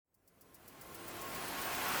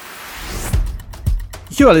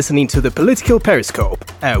You are listening to the Political Periscope,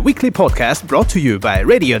 a weekly podcast brought to you by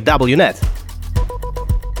Radio WNet.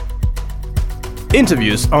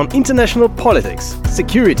 Interviews on international politics,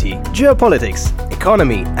 security, geopolitics,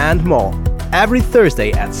 economy, and more, every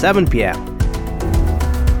Thursday at 7 p.m.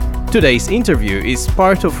 Today's interview is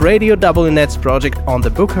part of Radio WNet's project on the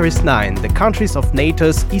Bucharest 9, the countries of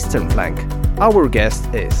NATO's eastern flank. Our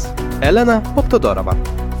guest is Elena Poptodorova,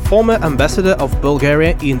 former ambassador of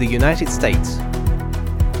Bulgaria in the United States.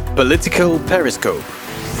 Political Periscope.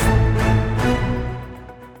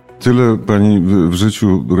 You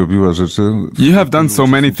have done so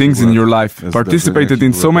many things in your life, participated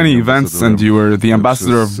in so many events, and you were the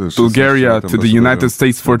ambassador of Bulgaria to the United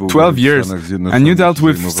States for 12 years, and you dealt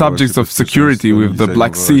with subjects of security with the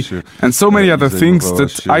Black Sea, and so many other things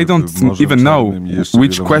that I don't even know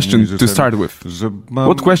which question to start with.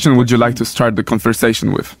 What question would you like to start the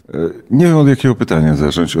conversation with?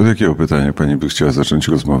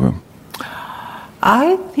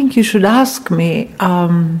 I think you should ask me,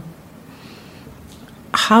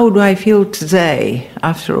 how do I feel today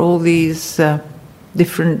after all these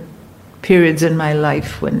different periods in my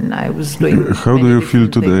life when I was doing How do you feel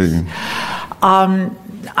today? Things.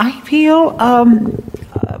 I feel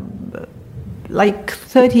like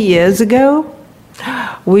 30 years ago,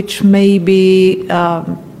 which may be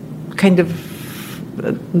kind of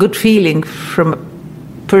a good feeling from a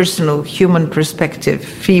personal human perspective,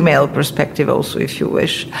 female perspective also, if you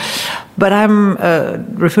wish. But I'm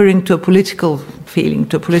referring to a political feeling,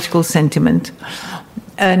 to a political sentiment.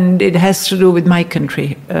 And it has to do with my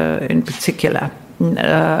country in particular.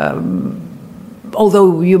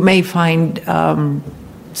 Although you may find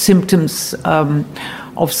symptoms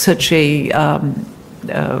of such a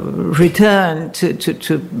return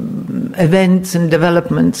to events and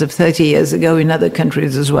developments of 30 years ago in other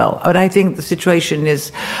countries as well. But I think the situation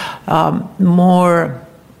is more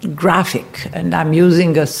graphic, and I'm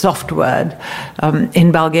using a soft word,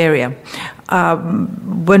 in Bulgaria.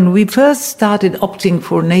 When we first started opting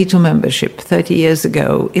for NATO membership 30 years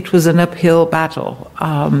ago, it was an uphill battle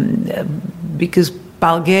because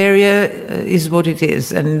Bulgaria is what it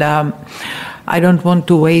is, and I don't want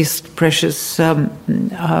to waste precious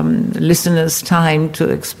listeners' time to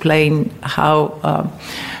explain how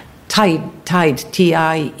tied,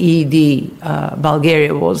 T-I-E-D,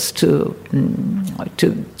 Bulgaria was to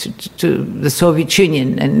the Soviet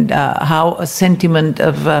Union, and how a sentiment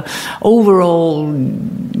of overall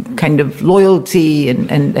kind of loyalty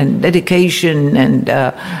and dedication and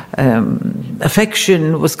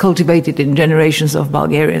affection was cultivated in generations of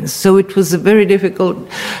Bulgarians. So it was a very difficult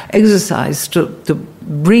exercise to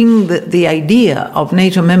bring the idea of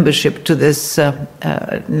NATO membership to this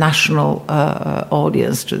national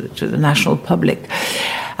audience, to the national public.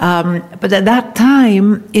 But at that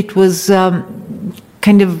time, it was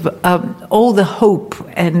kind of all the hope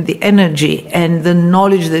and the energy and the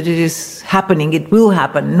knowledge that it is happening, it will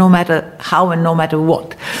happen, no matter how and no matter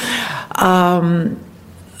what.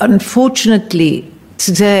 Unfortunately,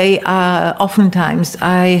 today, oftentimes,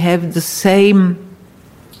 I have the same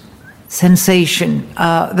sensation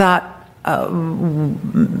that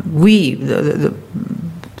we, the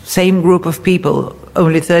same group of people,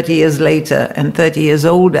 only 30 years later and 30 years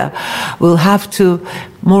older, will have to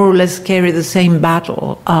more or less carry the same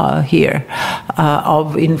battle here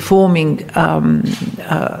of informing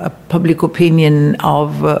public opinion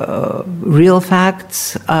of real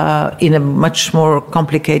facts in a much more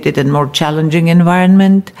complicated and more challenging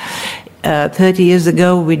environment. 30 years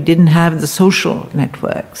ago, we didn't have the social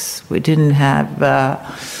networks. We didn't have the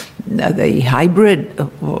hybrid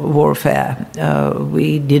warfare.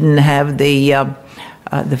 We didn't have the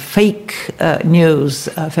fake news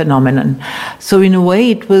phenomenon. So in a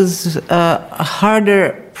way, it was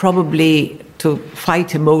harder probably to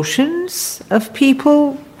fight emotions of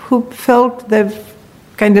people who felt they've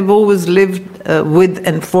kind of always lived with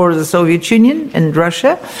and for the Soviet Union and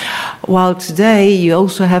Russia, while today you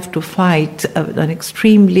also have to fight an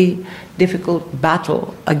extremely difficult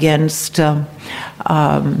battle against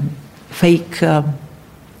fake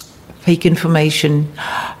information,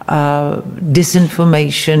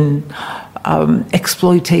 disinformation,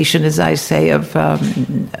 exploitation, as I say, of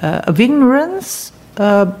ignorance,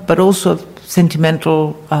 but also of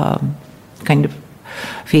sentimental kind of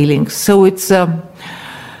feelings. So it's a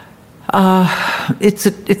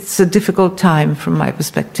difficult time from my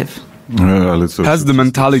perspective. Has the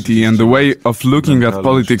mentality and the way of looking at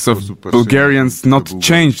politics of Bulgarians not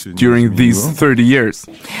changed during these 30 years?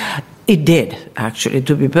 It did, actually.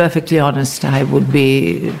 To be perfectly honest, I would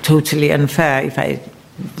be totally unfair if I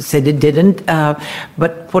said it didn't.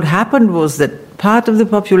 But what happened was that part of the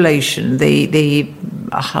population,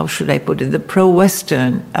 how should I put it, the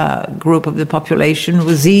pro-Western group of the population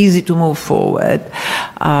was easy to move forward.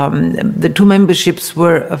 The two memberships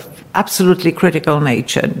were of absolutely critical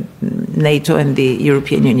nature, NATO and the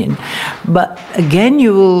European Union. But again,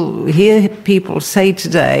 you will hear people say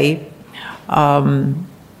today,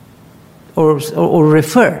 or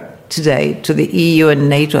refer today to the EU and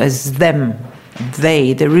NATO as them,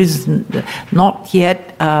 they. There is not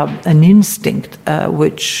yet an instinct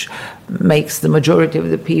which makes the majority of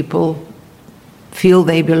the people feel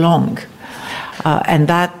they belong. And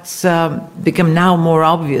that's become now more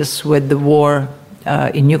obvious with the war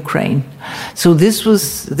in Ukraine. So this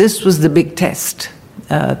was the big test,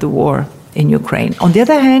 the war in Ukraine. On the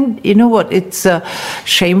other hand, you know what, it's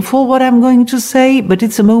shameful what I'm going to say, but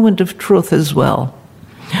it's a moment of truth as well.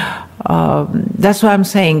 That's why I'm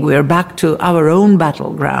saying we're back to our own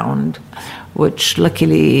battleground, which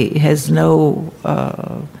luckily has no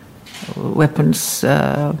weapons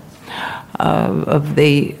of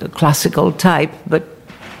the classical type, but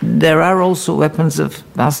there are also weapons of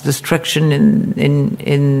mass destruction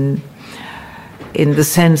in the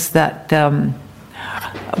sense that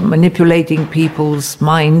manipulating people's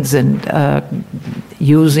minds and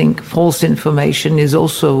using false information is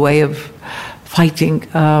also a way of fighting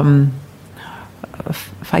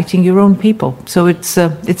your own people. So it's a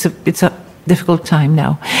difficult time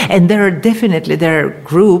now, and there are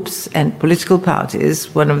groups and political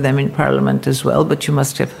parties. One of them in parliament as well, but you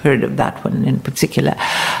must have heard of that one in particular.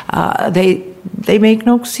 They make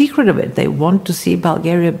no secret of it. They want to see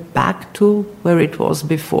Bulgaria back to where it was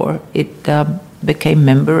before it became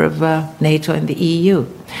member of NATO and the EU.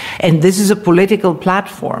 And this is a political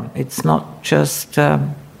platform. It's not just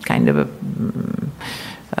kind of a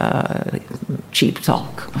cheap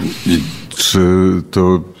talk. Is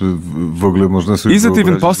it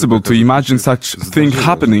even possible to imagine such thing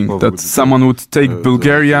happening, that someone would take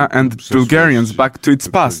Bulgaria and Bulgarians back to its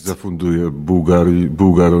past?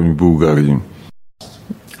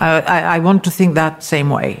 I want to think that same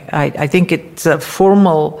way. I think it's a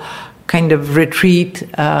formal kind of retreat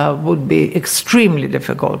would be extremely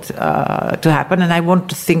difficult to happen, and I want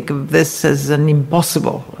to think of this as an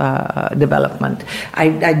impossible development.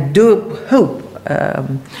 I do hope,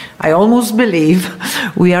 I almost believe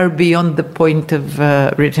we are beyond the point of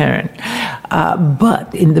return.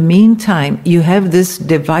 But in the meantime, you have this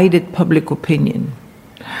divided public opinion.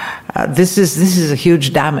 This is a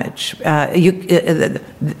huge damage.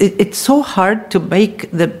 It's so hard to make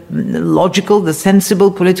the logical, the sensible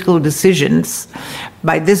political decisions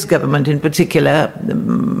by this government in particular.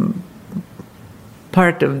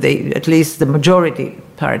 Part of at least the majority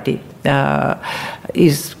party,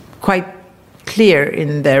 is quite clear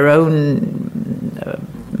in their own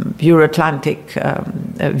Euro-Atlantic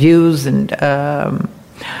views and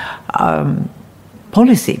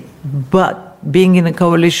policy, but being in a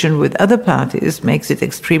coalition with other parties makes it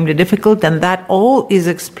extremely difficult, and that all is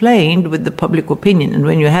explained with the public opinion. And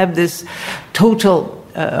when you have this total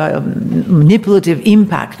manipulative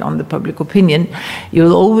impact on the public opinion,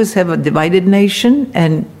 you'll always have a divided nation,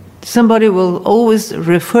 and somebody will always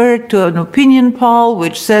refer to an opinion poll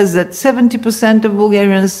which says that 70% of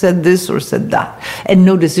Bulgarians said this or said that, and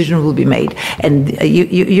no decision will be made. And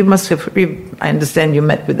you must have, I understand you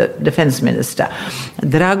met with the defense minister.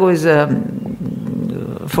 Drago is a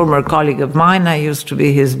former colleague of mine. I used to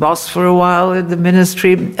be his boss for a while at the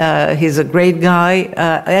ministry. He's a great guy,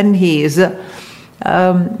 and he is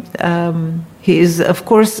of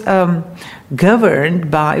course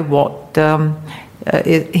governed by what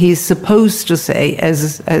he's supposed to say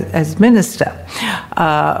as minister,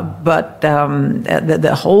 but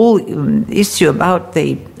the whole issue about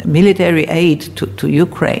the military aid to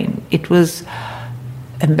Ukraine, it was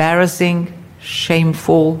embarrassing,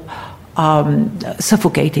 shameful,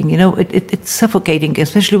 suffocating. You know, it's suffocating,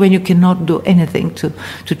 especially when you cannot do anything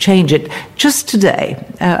to change it. Just today,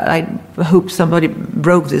 I hope somebody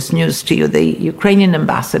broke this news to you. The Ukrainian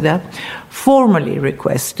ambassador formally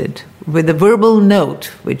requested, with a verbal note,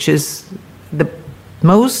 which is the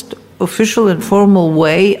most official and formal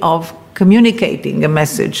way of communicating a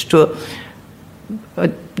message to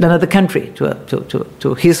another country,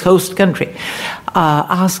 to his host country,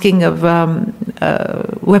 asking of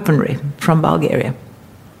weaponry from Bulgaria.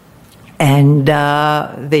 And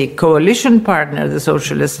the coalition partner, the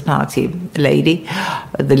Socialist Party lady,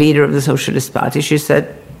 the leader of the Socialist Party, she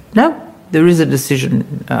said, no, there is a decision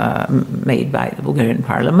made by the Bulgarian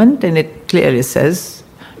parliament, and it clearly says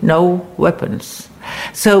no weapons.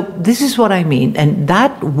 So this is what I mean, and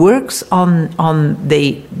that works on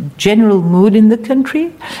the general mood in the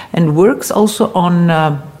country, and works also on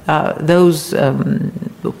those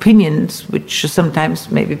opinions which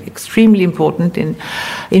sometimes may be extremely important in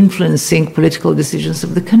influencing political decisions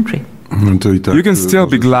of the country. You can still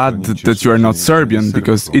be glad that you are not Serbian,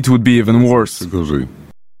 because it would be even worse.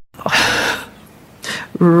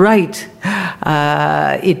 Right.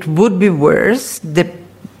 It would be worse,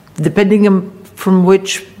 depending on from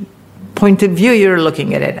which point of view you're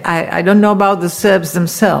looking at it. I don't know about the Serbs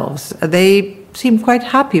themselves. They seem quite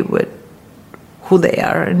happy with who they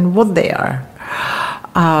are and what they are.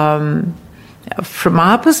 From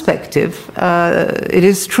our perspective, it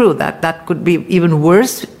is true that that could be even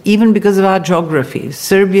worse, even because of our geography.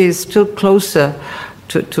 Serbia is still closer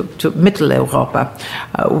to Middle Europa.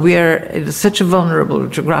 We are in such a vulnerable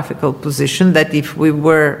geographical position that if we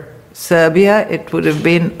were Serbia, it would have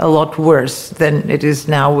been a lot worse than it is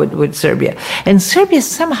now with Serbia. And Serbia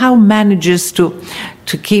somehow manages to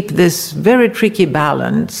keep this very tricky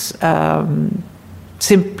balance,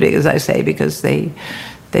 simply, as I say, because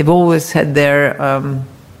they've always had their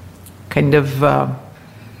kind of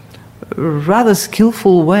rather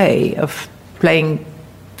skillful way of playing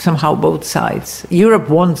somehow both sides. Europe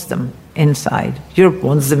wants them inside. Europe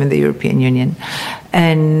wants them in the European Union.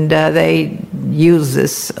 And they use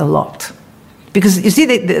this a lot. Because you see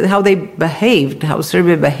how they behaved, how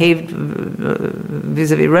Serbia behaved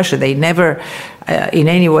vis-à-vis Russia. They never in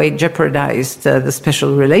any way jeopardized the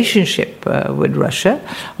special relationship with Russia.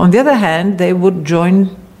 On the other hand, they would join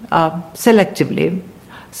selectively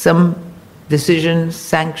some decisions,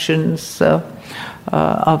 sanctions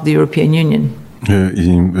of the European Union. There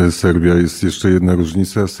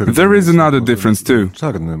is another difference too.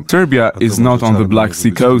 Serbia is not on the Black Sea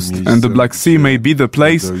coast, and the Black Sea may be the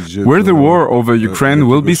place where the war over Ukraine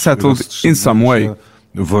will be settled in some way.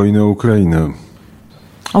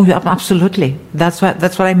 Oh, yeah, absolutely. That's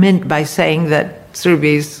what I meant by saying that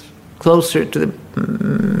Serbia is closer to the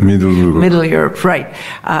Middle Europe, right?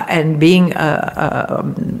 And being a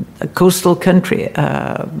coastal country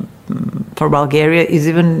for Bulgaria is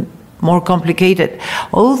even more complicated.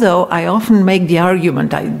 Although I often make the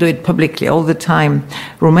argument, I do it publicly all the time,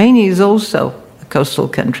 Romania is also a coastal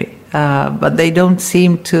country, but they don't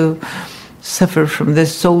seem to suffer from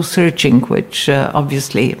this soul searching, which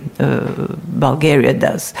obviously Bulgaria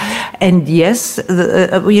does. And yes,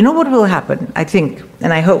 you know what will happen, I think,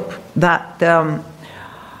 and I hope, that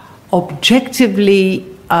objectively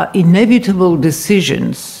inevitable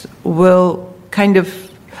decisions will kind of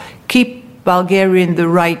keep Bulgaria in the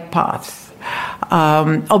right path.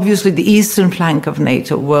 Obviously, the eastern flank of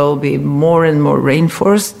NATO will be more and more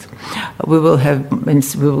reinforced. We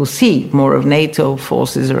will see more of NATO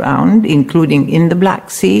forces around, including in the Black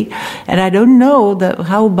Sea. And I don't know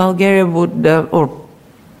how Bulgaria would, or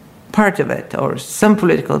part of it, or some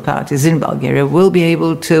political parties in Bulgaria will be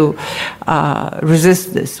able to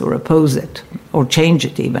resist this or oppose it or change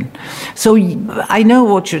it even. So I know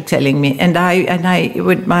what you're telling me, and I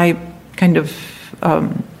with my kind of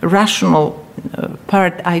rational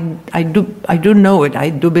part, I do know it, I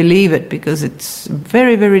do believe it, because it's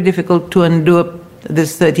very, very difficult to undo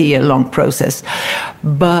this 30-year-long process.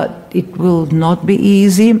 But it will not be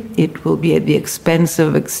easy. It will be at the expense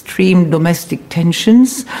of extreme domestic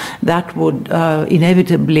tensions that would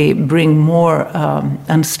inevitably bring more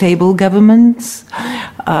unstable governments,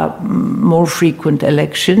 more frequent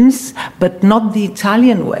elections, but not the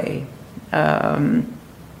Italian way.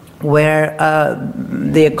 Where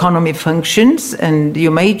the economy functions, and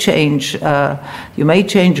you may change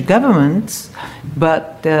governments,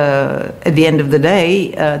 but at the end of the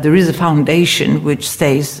day, there is a foundation which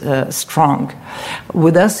stays strong.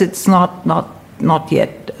 With us, it's not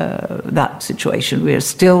yet that situation. We are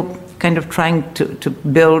still kind of trying to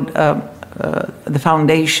build the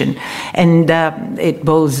foundation, and it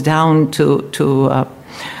boils down to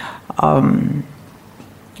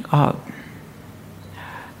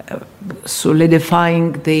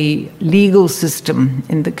solidifying the legal system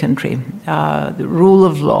in the country, the rule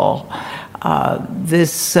of law,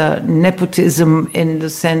 this nepotism in the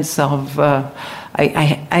sense of,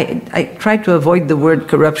 I try to avoid the word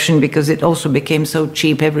corruption because it also became so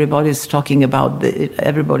cheap. Everybody's talking about it,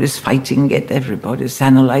 everybody's fighting it, everybody's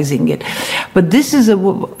analyzing it. But this is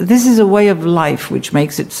a way of life which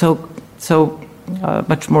makes it so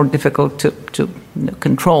much more difficult to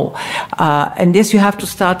control. And yes, you have to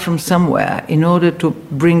start from somewhere in order to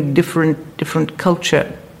bring different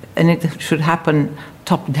culture, and it should happen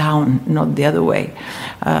top down, not the other way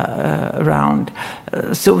around.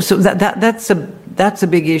 So that's a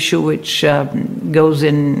big issue which goes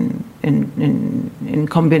in in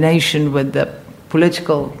combination with the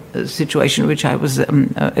political situation which I was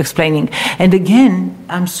explaining. And again,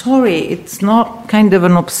 I'm sorry, it's not kind of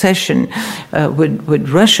an obsession with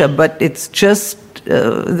Russia, but it's just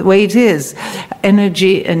the way it is.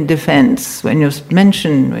 Energy and defense. When you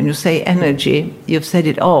say energy, you've said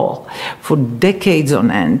it all. For decades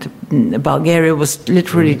on end, Bulgaria was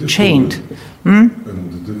literally chained. And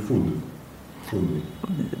the food.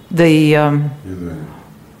 The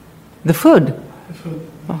food.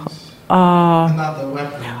 Another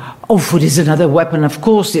weapon. Oh, food is another weapon, of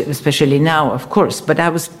course, especially now, of course. But I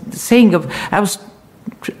was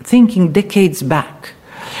thinking decades back,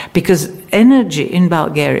 because energy in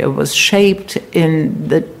Bulgaria was shaped in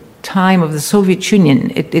the time of the Soviet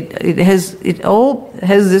Union. It all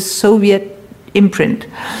has this Soviet imprint.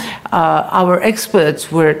 Our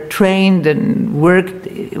experts were trained and worked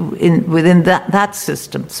within that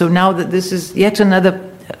system. So now that this is yet another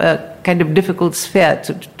kind of difficult sphere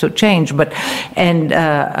to change,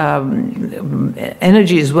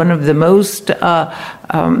 energy is one of the most,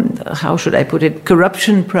 how should I put it,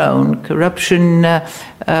 corruption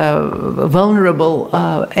vulnerable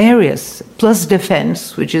areas, plus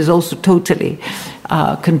defense, which is also totally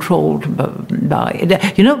controlled by.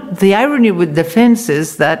 The irony with defense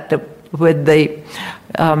is that with the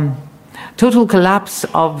total collapse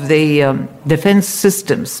of the defense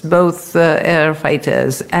systems, both air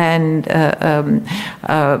fighters and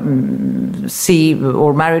sea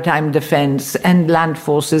or maritime defense and land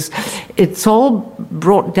forces, it's all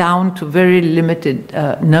brought down to very limited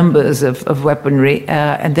numbers of weaponry,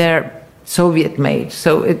 and they're Soviet-made.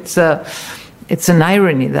 So it's an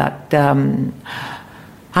irony that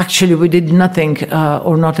actually we did nothing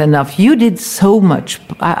or not enough. You did so much.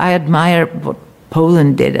 I admire what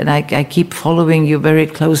Poland did, and I keep following you very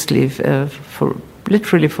closely for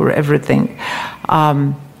everything.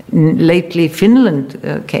 Lately, Finland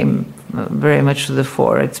came very much to the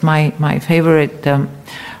fore. It's my favorite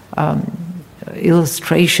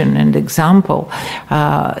illustration and example,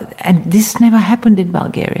 and this never happened in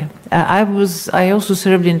Bulgaria. I also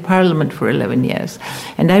served in parliament for 11 years,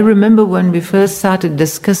 and I remember when we first started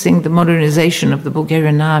discussing the modernization of the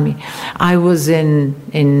Bulgarian army, I was in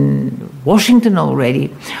Washington already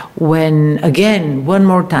when, again, one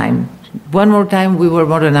more time we were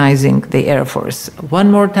modernizing the Air Force. One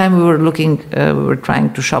more time we were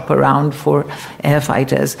trying to shop around for air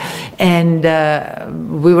fighters. And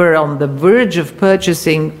we were on the verge of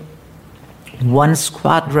purchasing one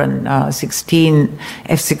squadron, 16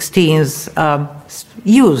 F-16s,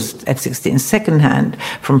 used F-16s, second-hand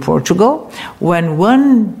from Portugal, when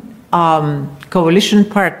one coalition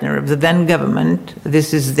partner of the then government,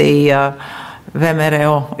 this is the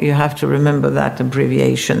VMRO, you have to remember that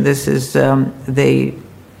abbreviation. This is the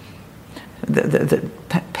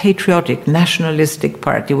patriotic, nationalistic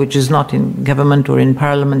party, which is not in government or in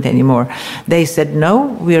parliament anymore. They said,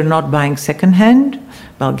 no, we are not buying second-hand.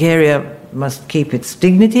 Bulgaria must keep its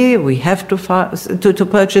dignity. We have to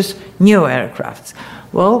purchase new aircrafts.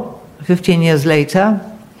 Well, 15 years later,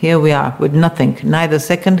 here we are with nothing, neither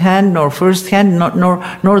second-hand nor first-hand,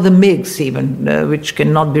 nor the MiGs even, which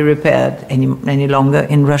cannot be repaired any longer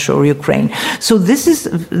in Russia or Ukraine. So this is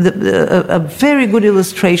a very good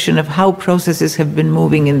illustration of how processes have been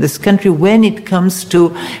moving in this country when it comes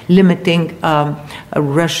to limiting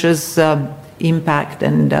Russia's impact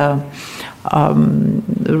and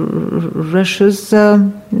Russia's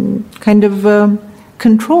kind of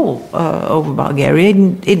control over Bulgaria,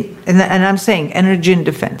 and I'm saying energy and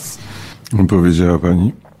defense. You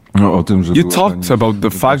talked about the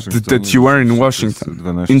fact that you were in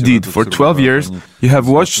Washington. Indeed, for 12 years, you have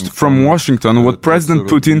watched from Washington what President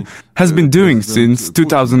Putin has been doing since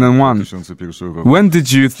 2001. When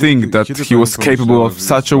did you think that he was capable of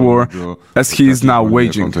such a war as he is now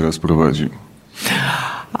waging?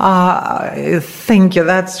 Thank you.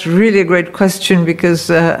 That's really a great question, because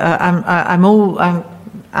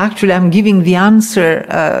I'm giving the answer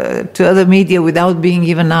to other media without being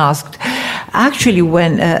even asked. Actually,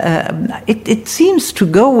 when it seems to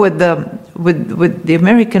go with the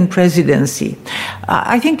American presidency,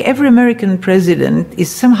 I think every American president is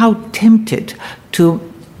somehow tempted to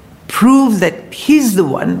prove that he's the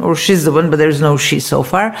one, or she's the one, but there's no she so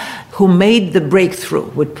far, who made the breakthrough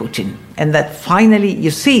with Putin. And that finally, you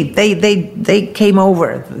see, they came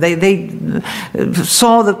over. They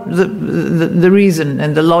saw the reason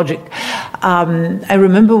and the logic. I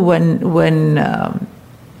remember when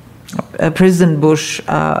President Bush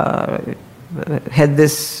had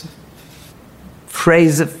this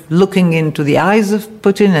phrase of looking into the eyes of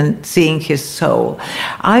Putin and seeing his soul.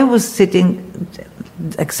 I was sitting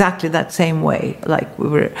exactly that same way, like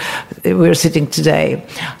we're sitting today.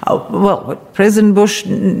 Well, with President Bush,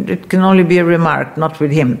 it can only be a remark, not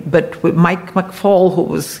with him, but with Mike McFaul, who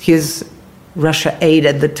was his Russia aide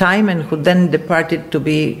at the time and who then departed to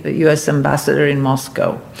be U.S. ambassador in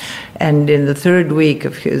Moscow. And in the third week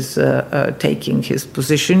of his taking his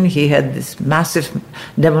position, he had this massive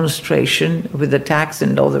demonstration with attacks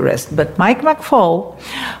and all the rest. But Mike McFaul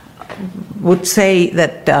would say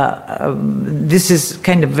that this is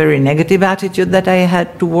kind of very negative attitude that I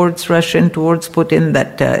had towards Russia and towards Putin,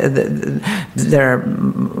 that there are,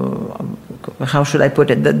 how should I put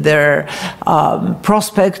it, that there are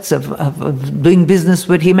prospects of doing business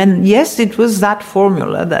with him. And yes, it was that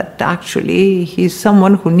formula that actually he's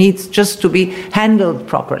someone who needs just to be handled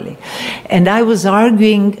properly. And I was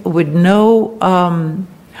arguing with no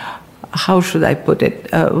how should I put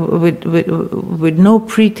it, with no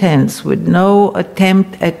pretense, with no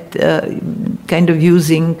attempt at kind of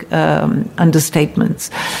using understatements.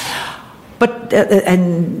 But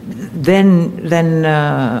and during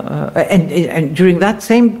that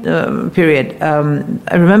same period,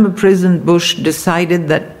 I remember President Bush decided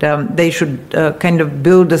that they should kind of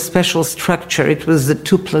build a special structure. It was the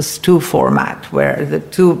 2+2 format, where the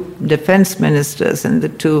two defense ministers and the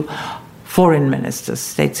two foreign ministers,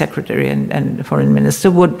 state secretary and foreign minister,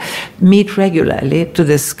 would meet regularly to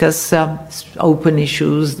discuss open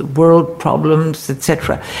issues, the world problems,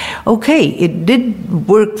 etc. Okay, it did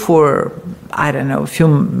work for, I don't know,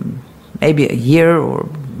 maybe a year or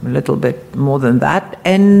a little bit more than that,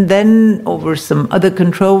 and then over some other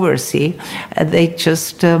controversy, they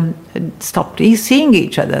just stopped seeing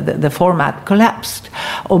each other. The format collapsed.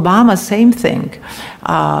 Obama, same thing.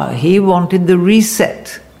 He wanted the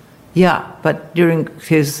reset. Yeah, but during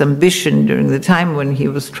his ambition, during the time when he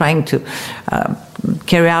was trying to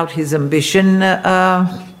carry out his ambition, the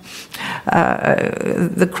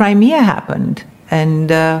Crimea happened, and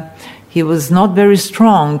he was not very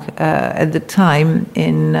strong at the time.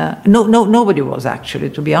 Nobody was, actually,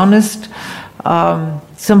 to be honest.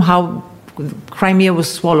 Somehow, Crimea was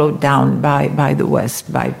swallowed down by the West,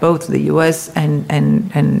 by both the U.S. and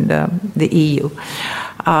the EU.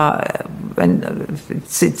 And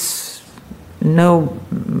it's no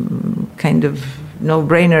kind of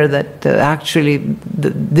no-brainer that actually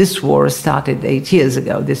this war started 8 years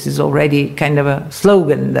ago. This is already kind of a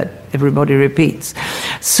slogan that everybody repeats.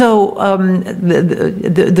 So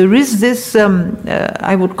there is this,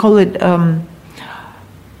 I would call it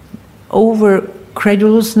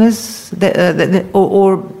over-credulousness,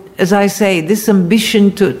 or as I say, this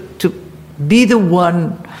ambition to be the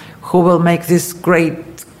one who will make this great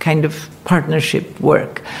kind of partnership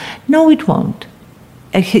work. No, it won't.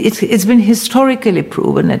 It's been historically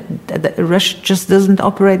proven that Russia just doesn't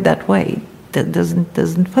operate that way. That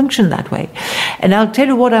doesn't function that way. And I'll tell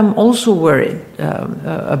you what I'm also worried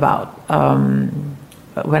about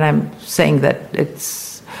when I'm saying that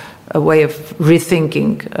it's a way of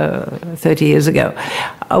rethinking 30 years ago.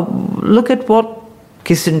 Look at what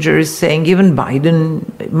Kissinger is saying, even Biden,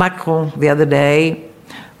 Macron the other day.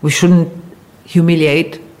 We shouldn't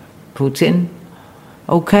humiliate Putin.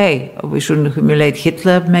 Okay, we shouldn't humiliate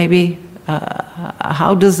Hitler, maybe.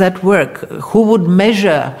 How does that work? Who would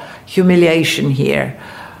measure humiliation here?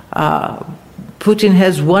 Putin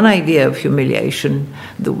has one idea of humiliation.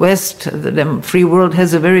 The West, the free world,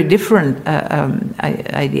 has a very different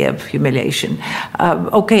idea of humiliation.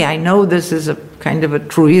 Okay, I know this is a kind of a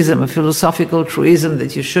truism, a philosophical truism,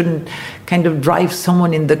 that you shouldn't kind of drive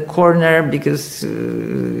someone in the corner because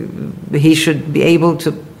he should be able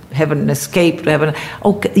to have an escape, to have an...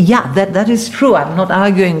 Okay, yeah, that is true. I'm not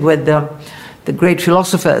arguing with the great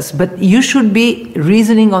philosophers, but you should be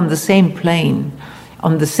reasoning on the same plane,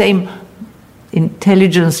 on the same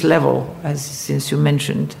intelligence level, since you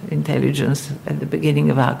mentioned intelligence at the beginning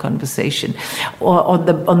of our conversation, or on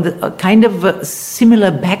the kind of a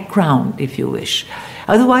similar background, if you wish.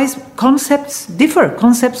 Otherwise, concepts differ.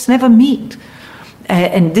 Concepts never meet.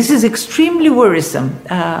 And this is extremely worrisome.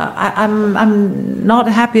 I'm not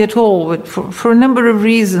happy at all for a number of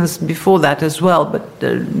reasons before that as well. But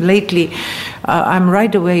lately, I'm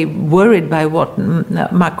right away worried by what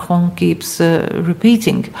Macron keeps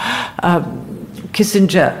repeating.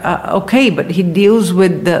 Kissinger, okay, but he deals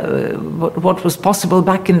with what was possible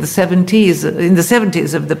back in the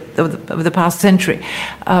 70s of the past century,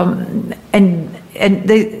 and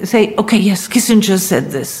they say, okay, yes, Kissinger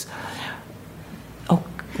said this.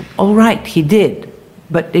 All right, he did,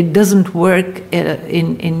 But it doesn't work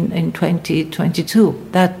in 2022.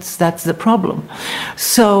 That's the problem.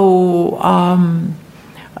 So, and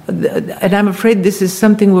I'm afraid this is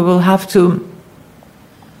something we will have to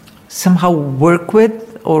somehow work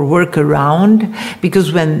with or work around,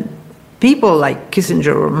 because when people like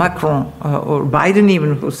Kissinger or Macron or Biden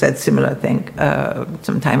even, who said similar thing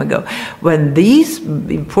some time ago, when these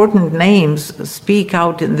important names speak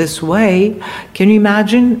out in this way, can you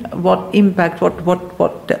imagine what impact,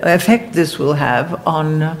 what effect this will have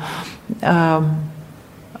on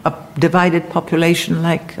a divided population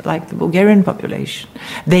like the Bulgarian population?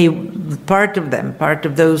 Part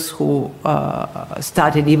of those who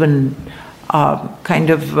started even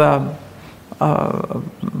kind of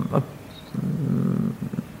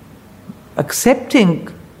accepting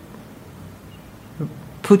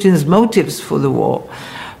Putin's motives for the war.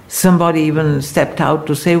 Somebody even stepped out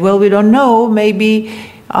to say, well, we don't know, maybe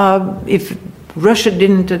if Russia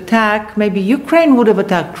didn't attack, maybe Ukraine would have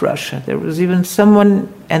attacked Russia. There was even someone,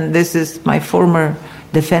 and this is my former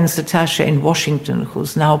defense attaché in Washington,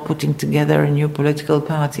 who's now putting together a new political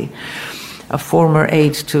party, a former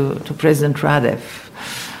aide to President Radev,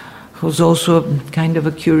 who's also kind of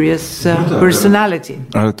a curious personality.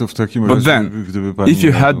 But then, if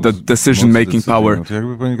you had the decision-making power,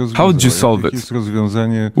 how would you solve it?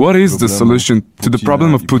 What is the solution to the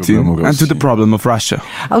problem of Putin and to the problem of Russia?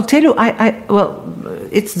 I'll tell you, well,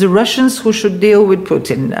 it's the Russians who should deal with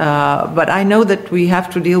Putin. But I know that we have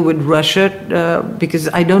to deal with Russia because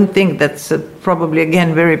I don't think that's probably,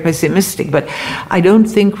 again, very pessimistic. But I don't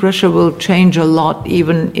think Russia will change a lot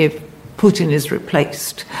even if Putin is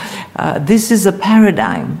replaced. This is a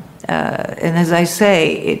paradigm, and as I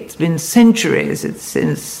say, it's been centuries. It's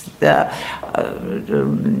since Ivan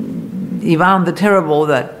the Terrible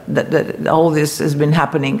that all this has been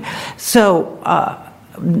happening. So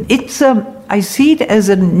I see it as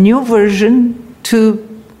a new version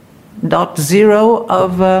 2.0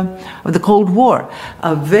 of the Cold War,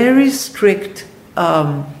 a very strict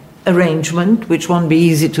arrangement, which won't be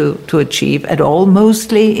easy to achieve at all,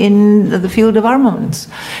 mostly in the field of armaments.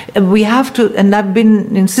 We have to, and I've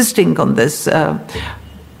been insisting on this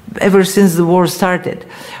ever since the war started,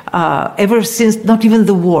 ever since, not even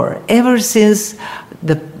the war, ever since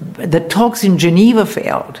the talks in Geneva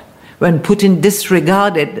failed, when Putin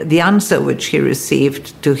disregarded the answer which he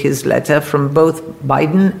received to his letter from both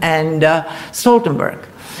Biden and Stoltenberg.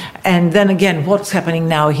 And then again, what's happening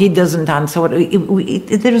now? He doesn't answer.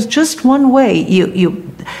 There is just one way.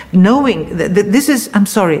 Knowing that this is, I'm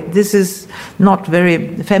sorry, this is not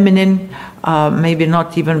very feminine, maybe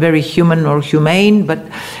not even very human or humane, but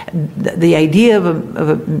the idea of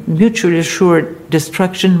a mutually assured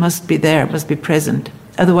destruction must be there, must be present.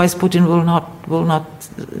 Otherwise, Putin will not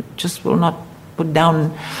put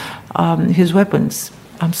down his weapons.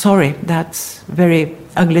 I'm sorry, that's a very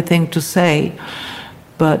ugly thing to say.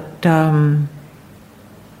 But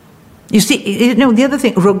you see, the other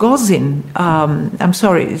thing, Rogozin, I'm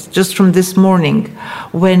sorry, it's just from this morning,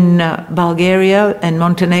 when Bulgaria and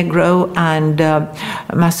Montenegro and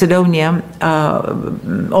Macedonia,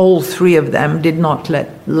 all three of them did not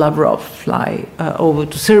let Lavrov fly over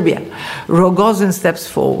to Serbia. Rogozin steps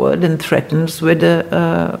forward and threatens with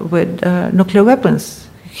nuclear weapons.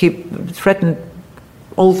 He threatened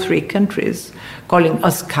all three countries, calling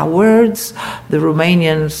us cowards, the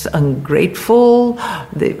Romanians ungrateful,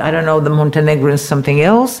 the Montenegrins something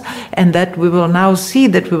else, and that we will now see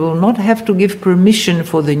that we will not have to give permission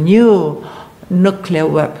for the new nuclear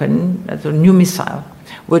weapon, the new missile,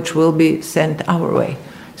 which will be sent our way.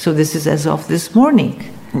 So this is as of this morning.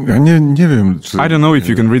 I don't know if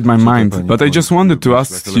you can read my mind, but I just wanted to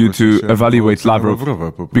ask you to evaluate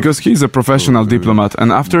Lavrov, because he's a professional diplomat,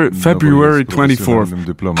 and after February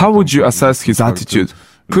 24th, how would you assess his attitude?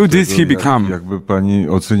 Who did he become?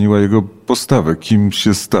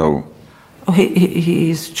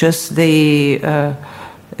 He's just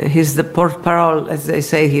he's the porte-parole, as they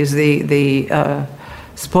say, he's the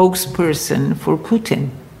spokesperson for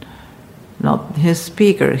Putin. Not his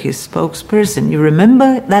speaker, his spokesperson. You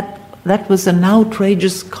remember that was an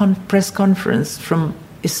outrageous press conference from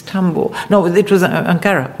Istanbul. No, it was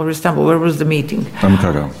Ankara or Istanbul. Where was the meeting?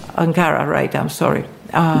 Ankara, right? I'm sorry.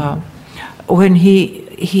 When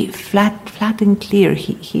he flat and clear,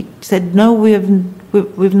 he said, "No,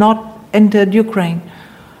 we've not entered Ukraine."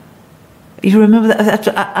 You remember that?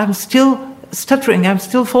 I'm still stuttering. I'm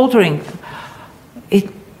still faltering.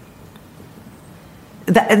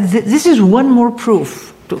 This is one more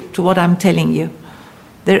proof to what I'm telling you.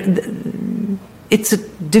 It's a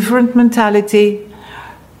different mentality.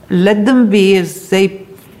 Let them be as they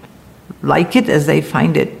like it, as they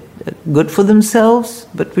find it good for themselves,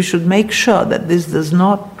 but we should make sure that this does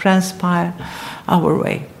not transpire our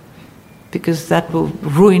way, because that will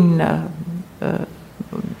ruin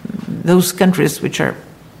those countries which are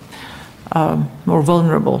more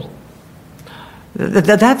vulnerable.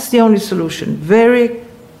 That's the only solution. Very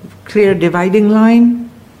clear dividing line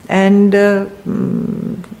and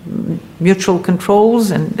mutual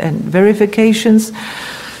controls and verifications.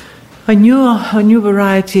 A new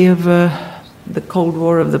variety of the Cold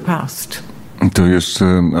War of the past. To jeszcze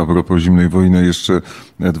a propos zimnej wojny jeszcze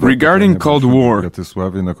Regarding Cold War,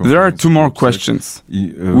 there are two more questions.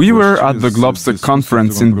 We were at the Globsec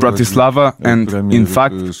conference in Bratislava, and in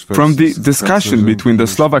fact, from the discussion between the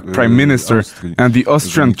Slovak Prime Minister and the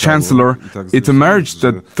Austrian Chancellor, it emerged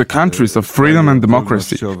that the countries of freedom and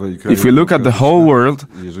democracy, if we look at the whole world,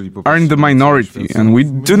 are in the minority, and we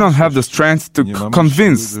do not have the strength to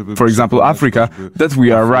convince, for example, Africa, that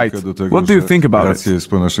we are right. What do you think about it? Jest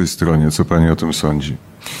po naszej stronie. Co pani o tym sądzi?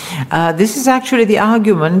 This is actually the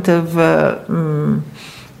argument of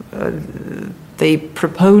the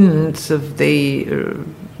proponents of the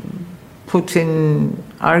Putin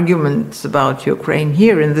arguments about Ukraine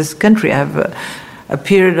here in this country. I've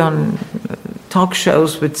appeared on talk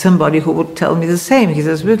shows with somebody who would tell me the same. He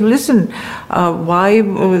says, well, listen, why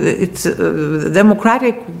it's the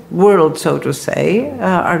democratic world, so to say,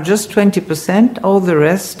 are just 20%, all the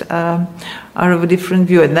rest are of a different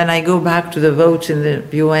view. And then I go back to the votes in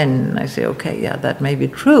the UN, and I say, okay, yeah, that may be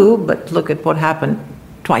true, but look at what happened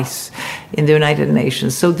twice in the United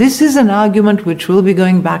Nations. So this is an argument which will be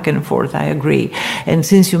going back and forth, I agree. And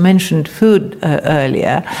since you mentioned food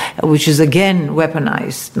earlier, which is again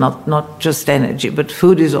weaponized, not just energy, but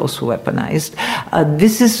food is also weaponized,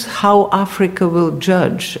 this is how Africa will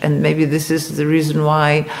judge. And maybe this is the reason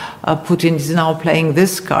why Putin is now playing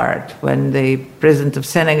this card. When the president of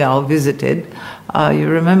Senegal visited, you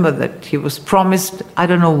remember that he was promised, I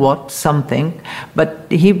don't know what, something, but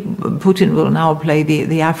Putin will now play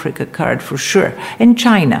the Africa card for sure. And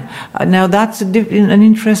China. Now that's an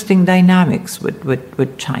interesting dynamics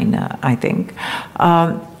with China, I think.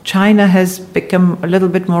 China has become a little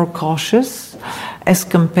bit more cautious as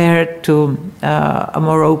compared to a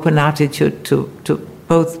more open attitude to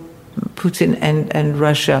both Putin and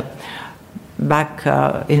Russia back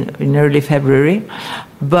in early February,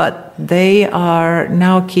 but they are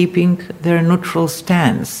now keeping their neutral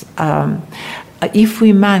stance. If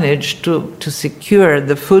we manage to secure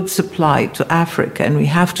the food supply to Africa, and we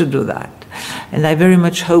have to do that, and I very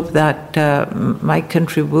much hope that my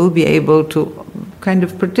country will be able to kind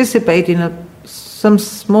of participate in some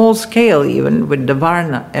small scale, even with the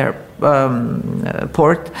Varna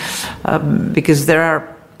port, because there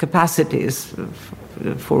are capacities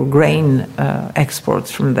for grain exports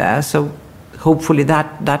from there. So hopefully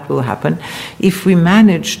that will happen. If we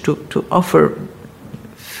manage to offer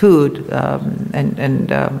food and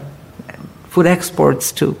food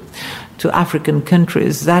exports to African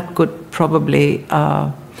countries, that could probably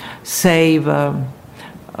save,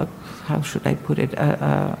 how should I put it,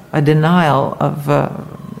 a denial of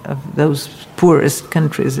those poorest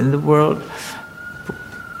countries in the world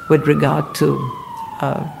with regard to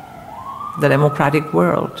the democratic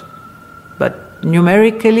world. But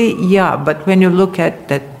numerically, yeah, but when you look at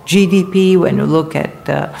GDP, when you look at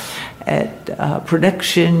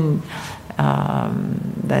production,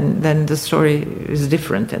 then the story is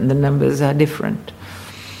different and the numbers are different.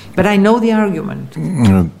 But I know the argument.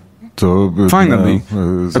 Finally,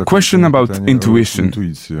 a question about intuition.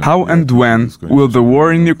 How and when will the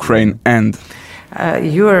war in Ukraine end?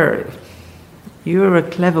 You're a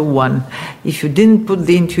clever one. If you didn't put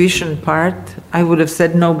the intuition part, I would have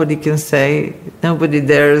said nobody can say, nobody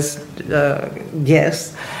dares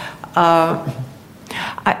guess.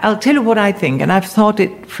 I'll tell you what I think, and I've thought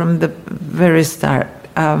it from the very start.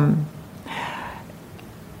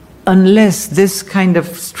 Unless this kind of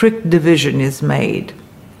strict division is made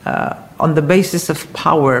on the basis of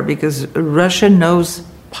power, because Russia knows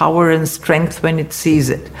power and strength when it sees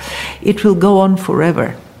it, it will go on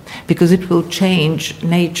forever. Because it will change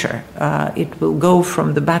nature. It will go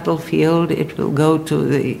from the battlefield, it will go to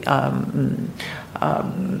the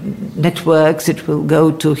networks, it will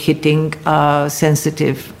go to hitting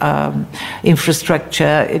sensitive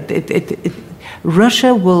infrastructure.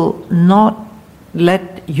 Russia will not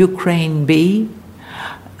let Ukraine be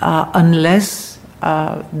unless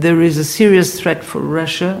there is a serious threat for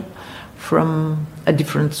Russia from a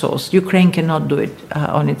different source. Ukraine cannot do it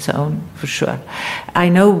on its own, for sure. I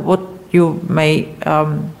know what you may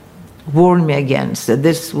warn me against, that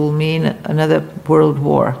this will mean another world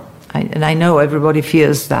war. And I know everybody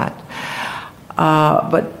fears that.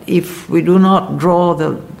 But if we do not draw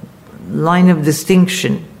the line of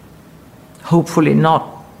distinction, hopefully not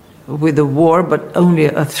with a war, but only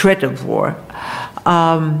a threat of war,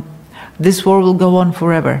 this war will go on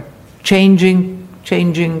forever, changing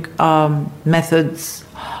methods,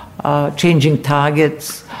 changing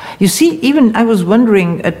targets. You see, even I was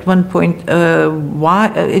wondering at one point why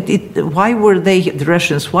were the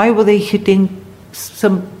Russians hitting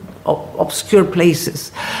some obscure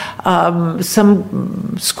places?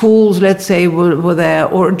 Some schools, let's say, were there,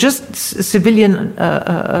 or just civilian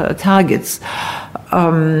targets.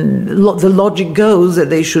 The logic goes that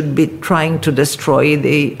they should be trying to destroy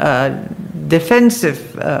the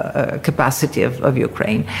defensive capacity of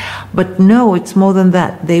Ukraine. But no, it's more than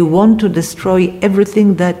that. They want to destroy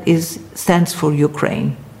everything that stands for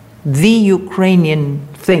Ukraine. The Ukrainian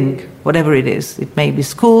thing, whatever it is. It may be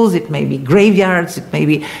schools, it may be graveyards, it may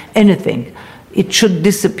be anything. It should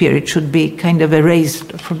disappear. It should be kind of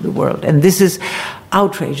erased from the world. And this is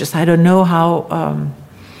outrageous. I don't know how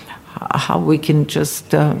we can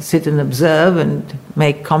just sit and observe and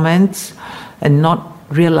make comments and not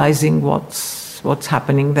realizing what's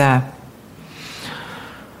happening there.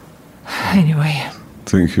 Anyway.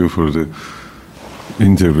 Thank you for the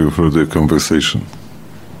interview, for the conversation.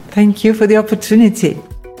 Thank you for the opportunity.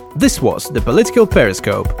 This was the Political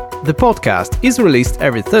Periscope. The podcast is released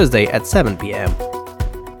every Thursday at 7 p.m.